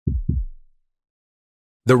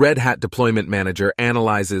The Red Hat Deployment Manager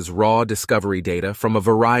analyzes raw discovery data from a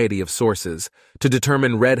variety of sources to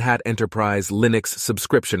determine Red Hat Enterprise Linux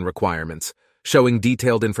subscription requirements, showing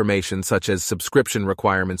detailed information such as subscription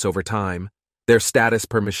requirements over time, their status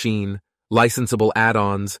per machine, licensable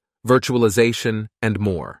add-ons, virtualization, and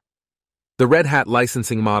more. The Red Hat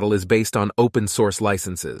licensing model is based on open-source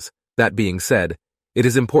licenses. That being said, it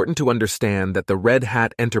is important to understand that the Red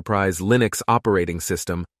Hat Enterprise Linux operating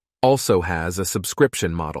system also has a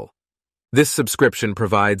subscription model. This subscription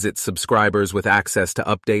provides its subscribers with access to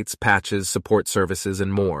updates, patches, support services,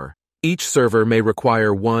 and more. Each server may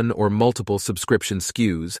require one or multiple subscription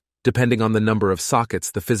SKUs, depending on the number of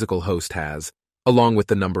sockets the physical host has, along with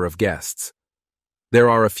the number of guests. There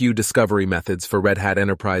are a few discovery methods for Red Hat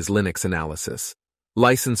Enterprise Linux analysis.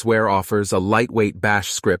 Licenseware offers a lightweight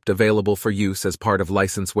bash script available for use as part of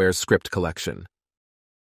Licenseware's script collection.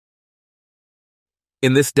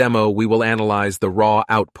 In this demo, we will analyze the raw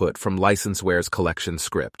output from Licenseware's collection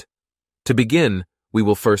script. To begin, we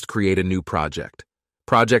will first create a new project.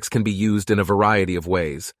 Projects can be used in a variety of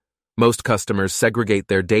ways. Most customers segregate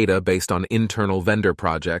their data based on internal vendor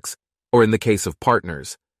projects, or in the case of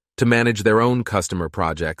partners, to manage their own customer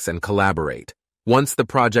projects and collaborate. Once the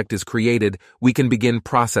project is created, we can begin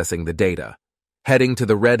processing the data. Heading to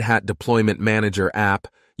the Red Hat Deployment Manager app,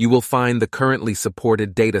 you will find the currently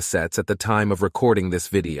supported datasets at the time of recording this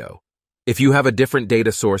video. If you have a different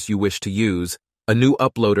data source you wish to use, a new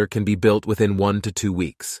uploader can be built within 1 to 2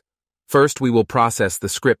 weeks. First, we will process the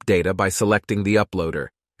script data by selecting the uploader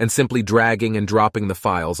and simply dragging and dropping the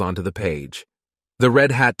files onto the page. The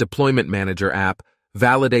Red Hat Deployment Manager app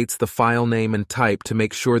validates the file name and type to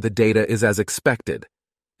make sure the data is as expected.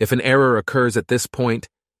 If an error occurs at this point,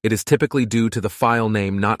 it is typically due to the file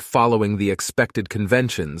name not following the expected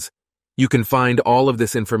conventions. You can find all of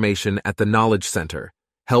this information at the Knowledge Center,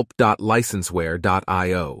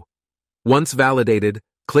 help.licenseware.io. Once validated,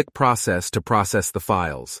 click Process to process the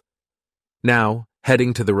files. Now,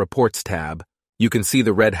 heading to the Reports tab, you can see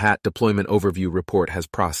the Red Hat Deployment Overview report has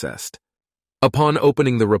processed. Upon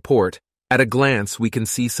opening the report, at a glance we can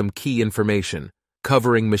see some key information,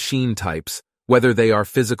 covering machine types, whether they are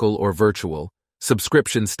physical or virtual,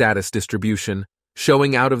 subscription status distribution,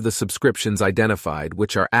 showing out of the subscriptions identified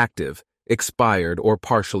which are active, expired, or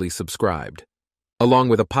partially subscribed, along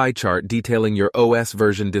with a pie chart detailing your OS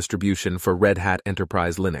version distribution for Red Hat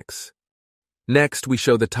Enterprise Linux. Next, we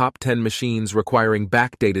show the top 10 machines requiring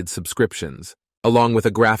backdated subscriptions, along with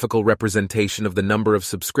a graphical representation of the number of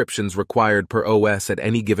subscriptions required per OS at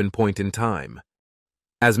any given point in time.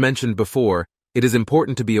 As mentioned before, it is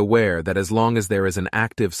important to be aware that as long as there is an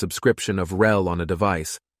active subscription of RHEL on a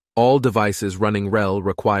device, all devices running RHEL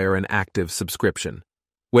require an active subscription.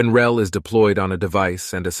 When RHEL is deployed on a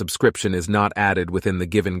device and a subscription is not added within the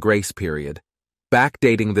given grace period,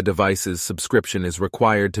 backdating the device's subscription is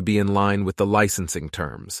required to be in line with the licensing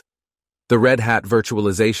terms. The Red Hat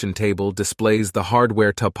virtualization table displays the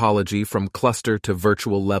hardware topology from cluster to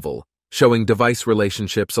virtual level, showing device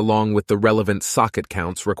relationships along with the relevant socket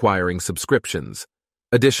counts requiring subscriptions.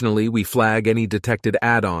 Additionally, we flag any detected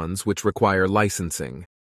add-ons which require licensing.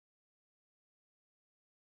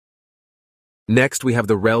 Next, we have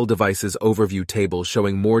the RHEL devices overview table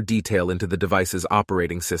showing more detail into the device's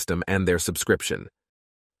operating system and their subscription.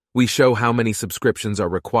 We show how many subscriptions are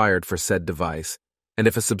required for said device, and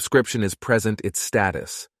if a subscription is present, its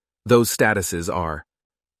status. Those statuses are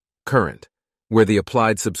current, where the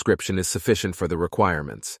applied subscription is sufficient for the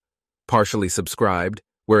requirements; partially subscribed,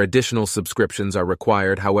 where additional subscriptions are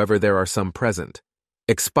required however there are some present;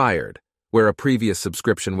 expired, where a previous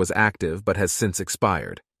subscription was active but has since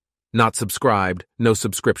expired; not subscribed, no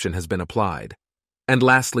subscription has been applied; and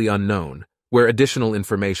lastly unknown, where additional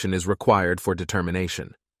information is required for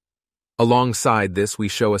determination. Alongside this, we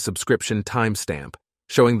show a subscription timestamp,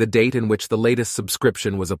 showing the date in which the latest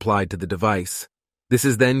subscription was applied to the device. This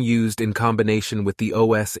is then used in combination with the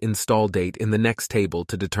OS install date in the next table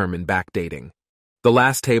to determine backdating. The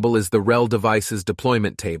last table is the RHEL devices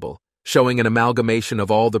deployment table, showing an amalgamation of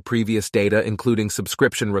all the previous data including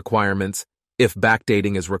subscription requirements, if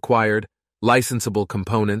backdating is required, licensable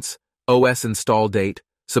components, OS install date,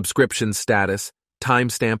 subscription status,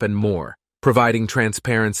 timestamp, and more, providing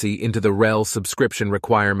transparency into the RHEL subscription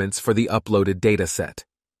requirements for the uploaded dataset.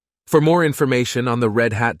 For more information on the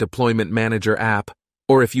Red Hat Deployment Manager app,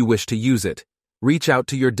 or if you wish to use it, reach out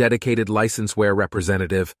to your dedicated licenseware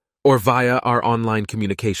representative or via our online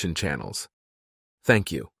communication channels.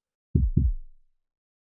 Thank you.